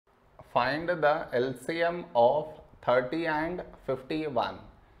Find the LCM of 30 and 51.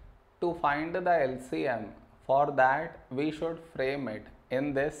 To find the LCM, for that we should frame it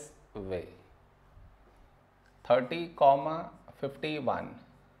in this way. 30, 51.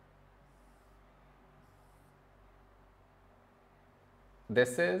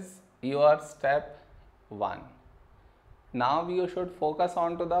 This is your step 1. Now you should focus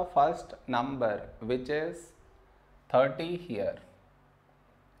on to the first number, which is 30 here.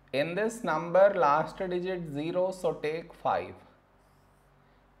 In this number, last digit 0, so take 5.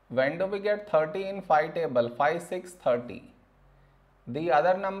 When do we get 30 in 5 table? 5, 6, 30. The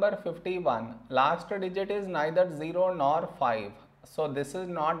other number 51, last digit is neither 0 nor 5. So this is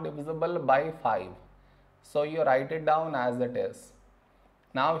not divisible by 5. So you write it down as it is.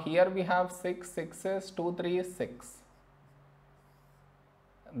 Now here we have 6, 6 is 2, 3 is 6.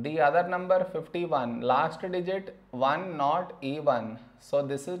 The other number 51, last digit 1 not even, so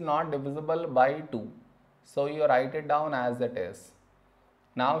this is not divisible by 2. So you write it down as it is.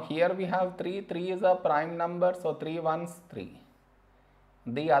 Now here we have 3, 3 is a prime number, so 3 ones 3.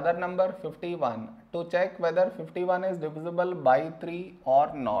 The other number 51, to check whether 51 is divisible by 3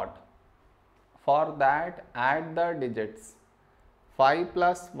 or not. For that, add the digits. 5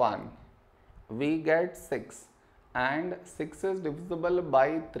 plus 1, we get 6. And 6 is divisible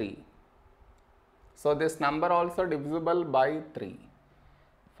by 3. So this number also divisible by 3.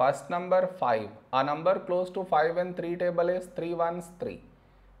 First number 5. A number close to 5 in 3 table is 3 ones 3.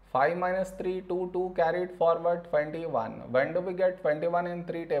 5 minus 3, 2, 2 carried forward 21. When do we get 21 in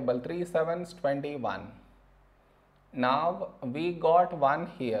 3 table? 3 sevens 21. Now we got 1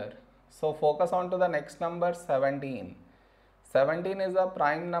 here. So focus on to the next number 17. 17 is a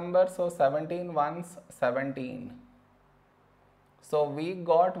prime number, so 17 ones 17. So we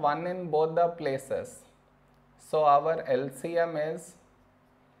got 1 in both the places. So our LCM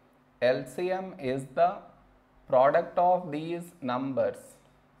is the product of these numbers.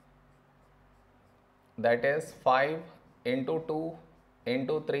 That is 5 into 2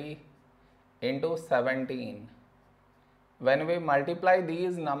 into 3 into 17. When we multiply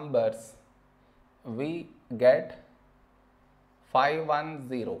these numbers, we get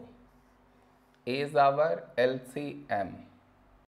 510 is our LCM.